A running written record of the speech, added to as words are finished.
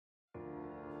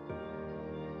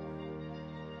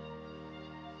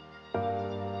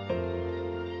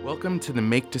Welcome to the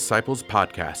Make Disciples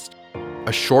podcast,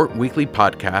 a short weekly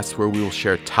podcast where we will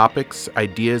share topics,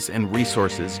 ideas, and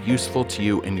resources useful to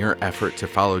you in your effort to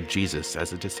follow Jesus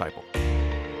as a disciple.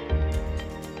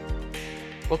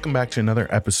 Welcome back to another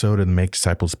episode of the Make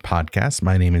Disciples podcast.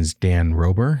 My name is Dan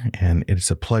Rober, and it is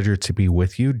a pleasure to be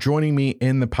with you. Joining me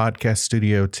in the podcast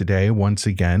studio today, once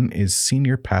again, is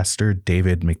Senior Pastor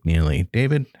David McNeely.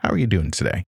 David, how are you doing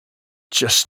today?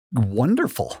 Just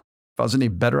wonderful. If I was any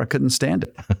better, I couldn't stand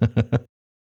it.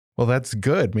 Well, that's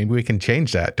good. Maybe we can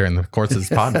change that during the course of this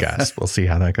podcast. We'll see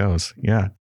how that goes. Yeah.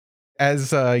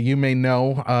 As you may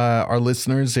know, our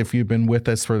listeners, if you've been with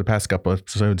us for the past couple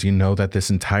episodes, you know that this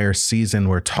entire season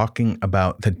we're talking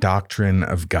about the doctrine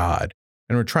of God.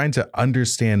 And we're trying to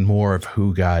understand more of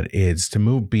who God is, to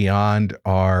move beyond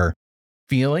our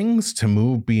feelings, to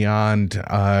move beyond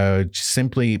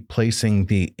simply placing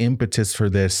the impetus for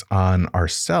this on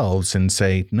ourselves and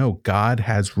say, no, God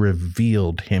has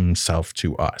revealed himself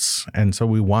to us. And so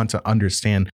we want to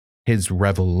understand his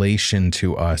revelation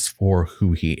to us for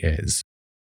who he is.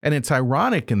 And it's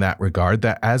ironic in that regard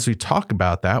that as we talk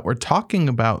about that, we're talking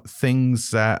about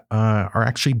things that are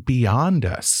actually beyond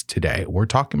us today. We're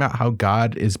talking about how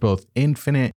God is both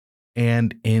infinite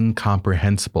and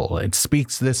incomprehensible. It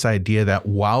speaks to this idea that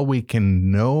while we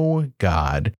can know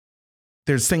God,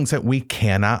 there's things that we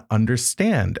cannot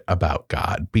understand about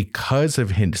God because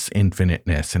of his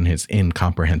infiniteness and his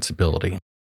incomprehensibility.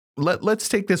 Let's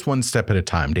take this one step at a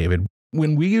time, David.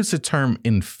 When we use the term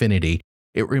infinity,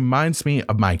 it reminds me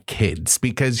of my kids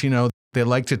because, they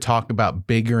like to talk about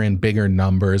bigger and bigger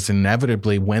numbers.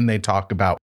 Inevitably, when they talk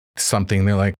about something,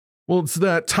 they're like, well, it's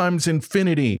that times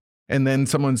infinity. And then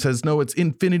someone says, no, it's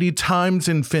infinity times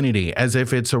infinity, as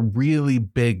if it's a really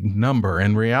big number.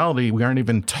 In reality, we aren't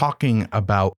even talking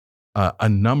about a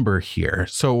number here.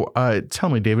 So tell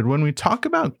me, David, when we talk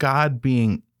about God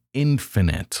being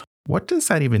infinite, what does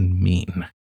that even mean?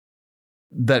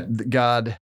 That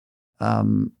God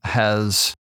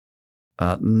has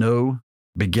no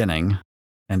beginning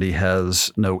and he has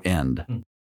no end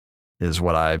is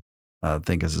what I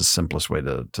think is the simplest way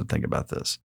to think about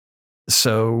this.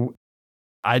 So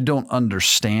I don't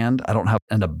understand. I don't have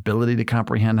an ability to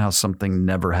comprehend how something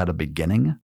never had a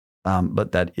beginning,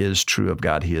 but that is true of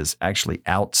God. He is actually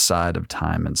outside of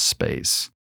time and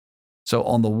space. So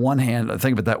on the one hand, I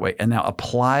think of it that way, and now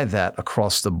apply that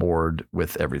across the board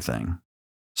with everything.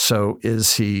 So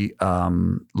is he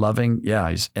loving? Yeah,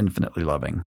 he's infinitely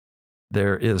loving.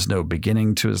 There is no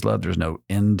beginning to his love. There's no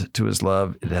end to his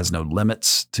love. It has no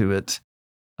limits to it,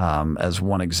 as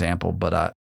one example.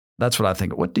 But that's what I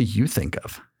think. What do you think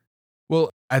of? Well,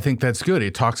 I think that's good.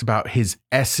 It talks about his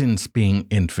essence being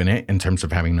infinite in terms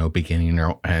of having no beginning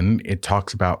or end. It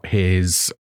talks about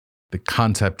the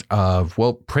concept of,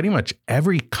 well, pretty much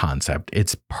every concept.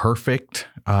 It's perfect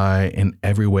in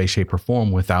every way, shape, or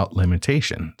form without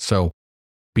limitation. So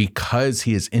because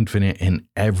he is infinite in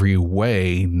every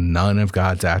way, none of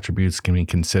God's attributes can be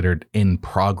considered in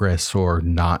progress or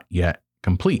not yet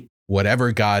complete.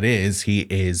 Whatever God is, he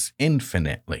is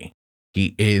infinitely.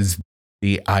 He is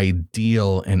the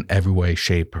ideal in every way,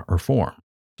 shape, or form.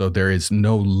 So there is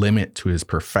no limit to his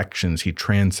perfections. He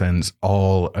transcends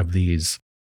all of these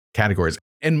categories.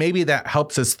 And maybe that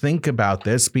helps us think about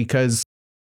this because,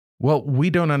 well, we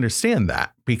don't understand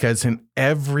that because in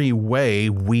every way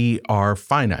we are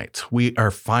finite. We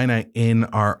are finite in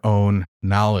our own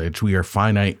knowledge. We are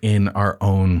finite in our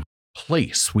own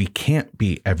place. We can't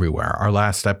be everywhere. Our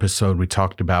last episode, we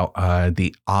talked about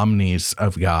the omnis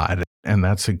of God, and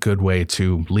that's a good way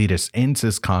to lead us into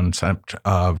this concept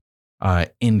of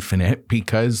infinite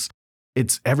because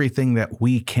it's everything that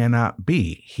we cannot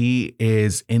be. He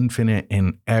is infinite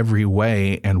in every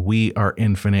way, and we are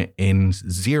infinite in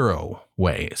zero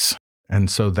ways. And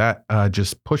so that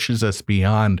just pushes us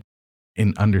beyond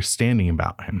in understanding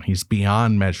about him. He's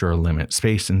beyond measure or limit.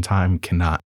 Space and time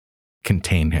cannot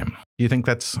contain him. Do you think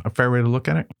that's a fair way to look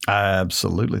at it? I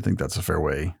absolutely think that's a fair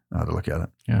way to look at it.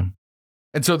 Yeah.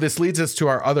 And so this leads us to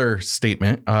our other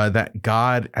statement that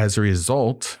God, as a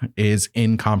result, is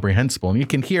incomprehensible. And you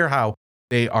can hear how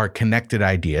they are connected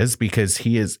ideas because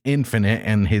he is infinite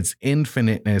and his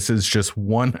infiniteness is just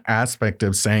one aspect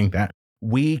of saying that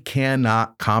we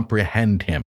cannot comprehend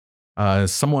him.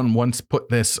 Someone once put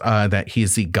this, that he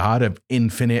is the God of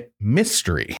infinite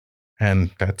mystery.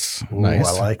 And that's nice.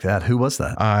 I like that. Who was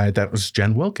that? That was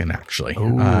Jen Wilkin, actually.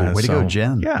 Way to go,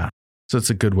 Jen. Yeah. So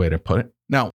it's a good way to put it.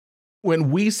 Now,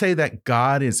 when we say that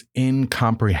God is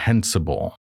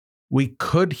incomprehensible, we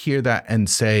could hear that and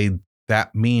say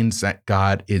that means that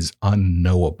God is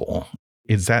unknowable.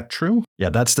 Is that true?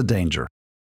 Yeah, that's the danger.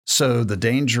 So the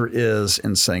danger is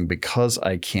in saying, because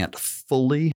I can't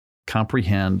fully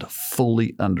comprehend,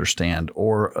 fully understand,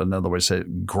 or another way to say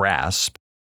it, grasp,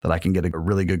 that I can get a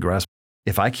really good grasp.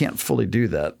 If I can't fully do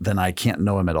that, then I can't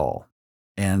know him at all.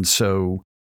 And so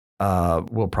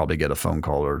we'll probably get a phone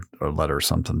call or letter or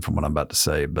something from what I'm about to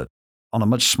say, but on a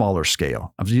much smaller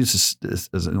scale. I've used this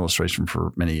as an illustration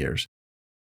for many years.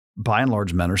 By and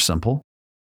large, men are simple,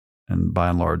 and by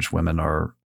and large, women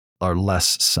are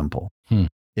less simple.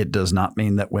 It does not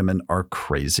mean that women are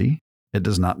crazy. It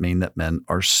does not mean that men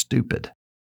are stupid.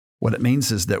 What it means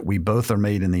is that we both are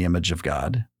made in the image of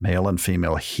God, male and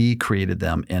female. He created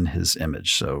them in his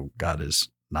image. So God is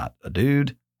not a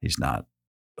dude. He's not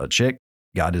a chick.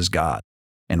 God is God,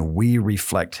 and we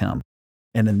reflect him.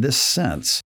 And in this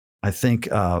sense, I think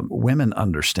women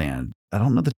understand. I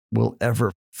don't know that we'll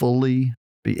ever fully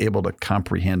be able to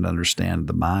comprehend, understand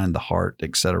the mind, the heart,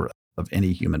 et cetera, of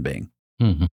any human being.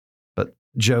 Mm-hmm. But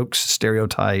jokes,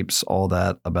 stereotypes, all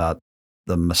that about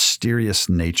the mysterious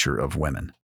nature of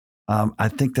women. I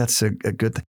think that's a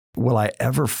good thing. Will I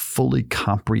ever fully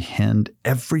comprehend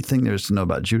everything there is to know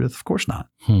about Judith? Of course not.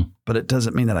 But it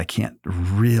doesn't mean that I can't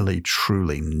really,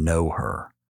 truly know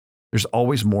her. There's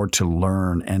always more to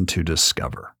learn and to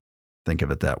discover. Think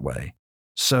of it that way.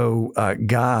 So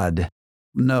God,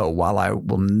 no, while I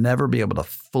will never be able to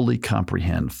fully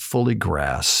comprehend, fully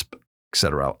grasp, et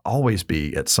cetera, I'll always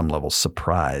be at some level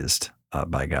surprised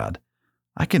by God.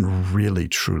 I can really,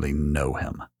 truly know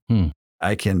him.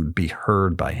 I can be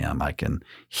heard by him. I can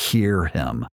hear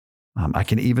him. I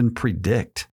can even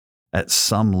predict at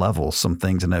some level some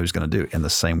things I know he's going to do, in the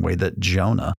same way that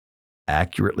Jonah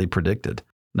accurately predicted.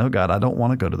 No, God, I don't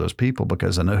want to go to those people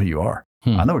because I know who you are.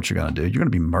 I know what you're going to do. You're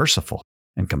going to be merciful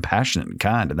and compassionate and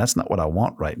kind, and that's not what I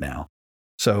want right now.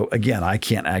 So again, I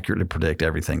can't accurately predict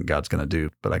everything God's going to do,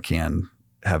 but I can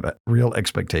have real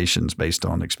expectations based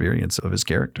on experience of his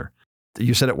character.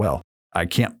 You said it well. I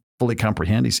can't fully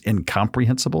comprehend. He's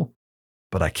incomprehensible,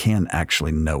 but I can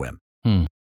actually know him.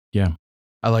 Yeah.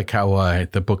 I like how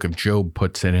the book of Job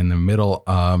puts it in the middle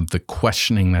of the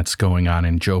questioning that's going on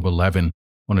in Job 11.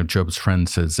 One of Job's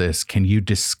friends says this: can you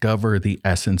discover the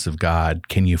essence of God?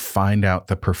 Can you find out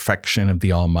the perfection of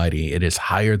the Almighty? It is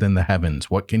higher than the heavens.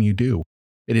 What can you do?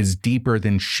 It is deeper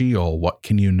than Sheol. What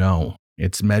can you know?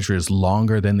 Its measure is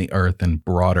longer than the earth and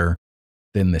broader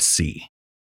than the sea.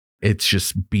 It's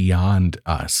just beyond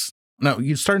us. Now,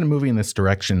 you started moving in this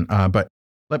direction, but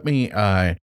let me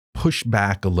push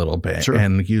back a little bit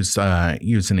and use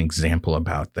an example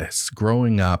about this.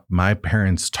 Growing up, my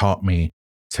parents taught me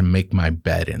to make my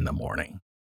bed in the morning.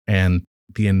 And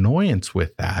the annoyance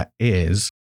with that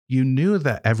is you knew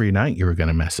that every night you were going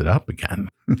to mess it up again.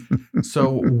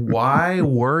 So why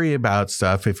worry about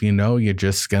stuff if you know you're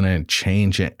just going to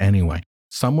change it anyway?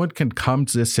 Someone can come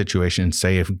to this situation and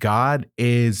say, if God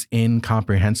is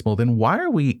incomprehensible, then why are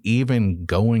we even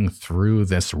going through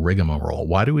this rigmarole?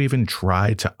 Why do we even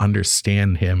try to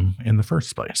understand him in the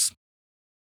first place?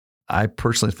 I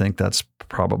personally think that's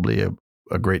probably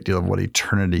a great deal of what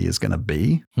eternity is going to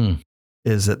be,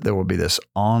 is that there will be this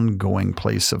ongoing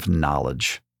place of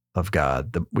knowledge of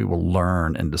God that we will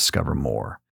learn and discover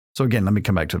more. So again, let me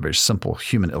come back to a very simple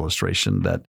human illustration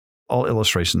that all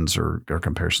illustrations or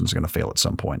comparisons are going to fail at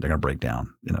some point. They're going to break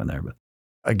down, in there. But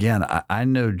again, I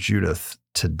know Judith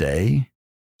today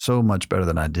so much better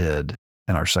than I did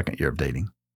in our second year of dating.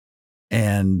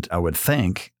 And I would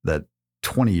think that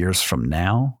 20 years from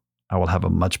now, I will have a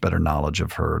much better knowledge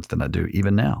of her than I do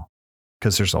even now,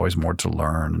 because there's always more to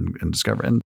learn and discover.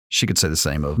 And she could say the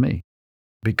same of me.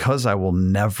 Because I will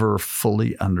never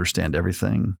fully understand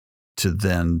everything, to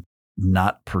then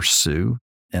not pursue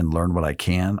and learn what I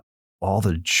can, all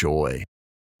the joy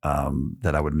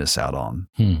that I would miss out on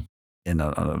on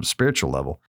a spiritual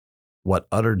level, what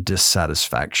utter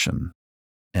dissatisfaction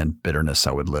and bitterness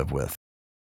I would live with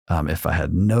if I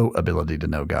had no ability to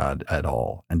know God at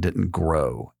all and didn't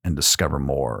grow and discover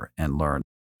more and learn.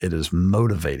 It is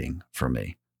motivating for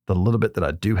me. The little bit that I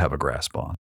do have a grasp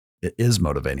on, it is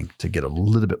motivating to get a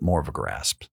little bit more of a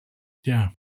grasp. Yeah.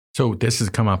 So this has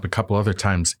come up a couple other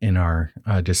times in our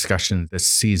discussion this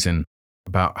season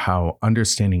about how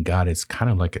understanding God is kind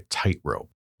of like a tightrope,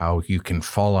 how you can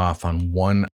fall off on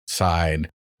one side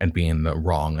and be in the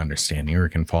wrong understanding, or it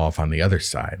can fall off on the other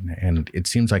side. And it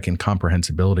seems like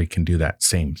incomprehensibility can do that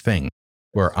same thing,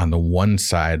 where on the one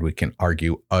side, we can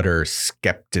argue utter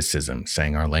skepticism,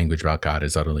 saying our language about God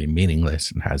is utterly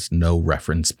meaningless and has no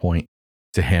reference point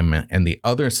to him. And the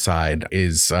other side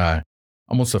is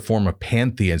almost a form of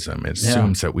pantheism. It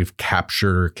assumes that we've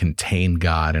captured or contained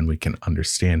God and we can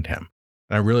understand him.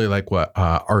 And I really like what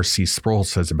R.C. Sproul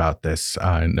says about this.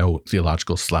 No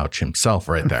theological slouch himself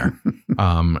right there.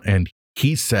 And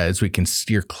he says we can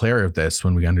steer clear of this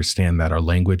when we understand that our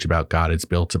language about God is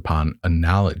built upon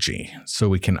analogy. So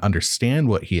we can understand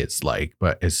what he is like,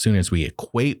 but as soon as we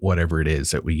equate whatever it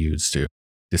is that we use to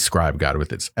describe God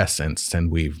with its essence, then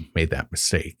we've made that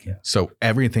mistake. Yeah. So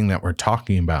everything that we're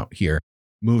talking about here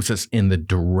moves us in the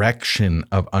direction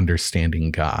of understanding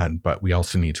God, but we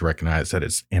also need to recognize that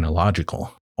it's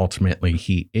analogical. Ultimately,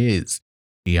 he is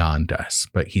beyond us,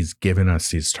 but he's given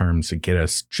us these terms to get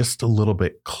us just a little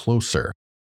bit closer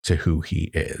to who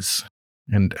he is.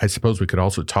 And I suppose we could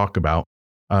also talk about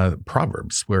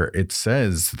Proverbs, where it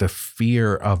says the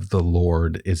fear of the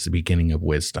Lord is the beginning of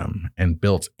wisdom. And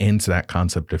built into that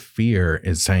concept of fear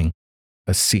is saying,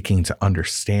 seeking to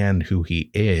understand who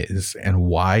he is and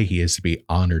why he is to be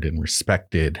honored and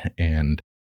respected and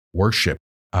worshiped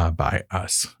by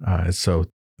us. So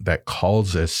that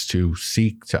calls us to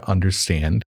seek to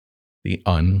understand the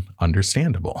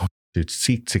ununderstandable, to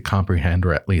seek to comprehend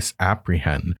or at least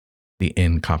apprehend the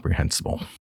incomprehensible.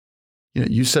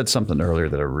 You said something earlier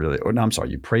that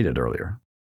you prayed it earlier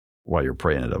while you're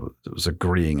praying it. It was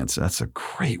agreeing, and that's a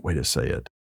great way to say it.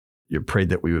 You prayed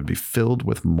that we would be filled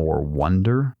with more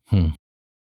wonder. And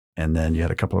then you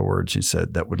had a couple of words you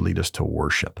said that would lead us to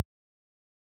worship.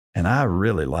 And I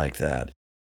really like that.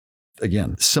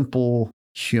 Again, simple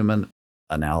human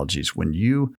analogies. When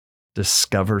you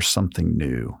discover something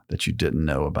new that you didn't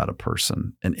know about a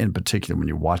person, and in particular, when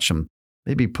you watch them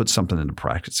maybe put something into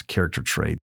practice, a character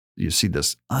trait, you see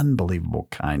this unbelievable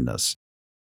kindness.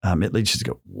 It leads you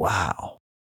to go, wow.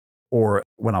 Or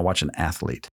when I watch an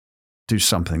athlete do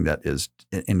something that is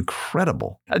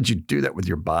incredible. How did you do that with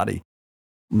your body?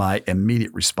 My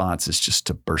immediate response is just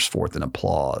to burst forth in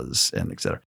applause and et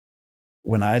cetera.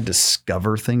 When I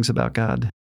discover things about God,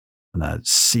 when I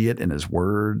see it in his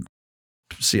word,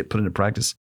 see it put into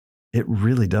practice, it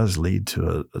really does lead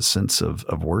to a sense of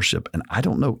worship. And I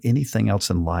don't know anything else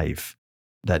in life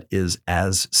that is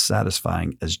as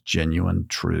satisfying as genuine,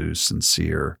 true,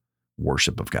 sincere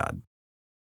worship of God.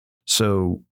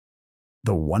 So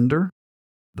the wonder,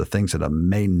 the things that I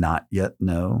may not yet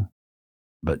know,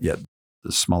 but yet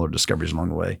the smaller discoveries along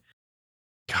the way,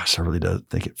 gosh, I really do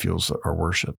think it fuels our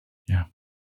worship. Yeah.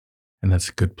 And that's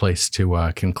a good place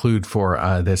to conclude for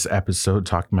this episode,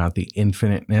 talking about the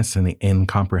infiniteness and the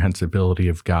incomprehensibility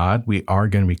of God. We are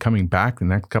going to be coming back the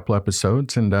next couple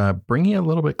episodes and bringing it a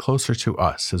little bit closer to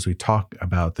us as we talk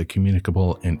about the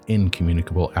communicable and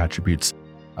incommunicable attributes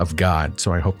of God.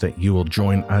 So I hope that you will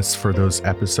join us for those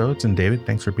episodes. And David,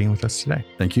 thanks for being with us today.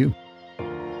 Thank you.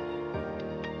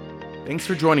 Thanks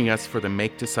for joining us for the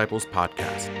Make Disciples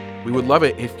podcast. We would love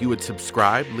it if you would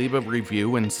subscribe, leave a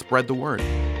review, and spread the word.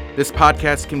 This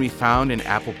podcast can be found in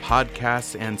Apple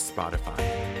Podcasts and Spotify.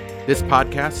 This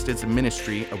podcast is a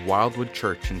ministry of Wildwood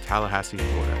Church in Tallahassee,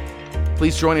 Florida.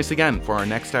 Please join us again for our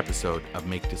next episode of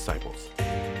Make Disciples.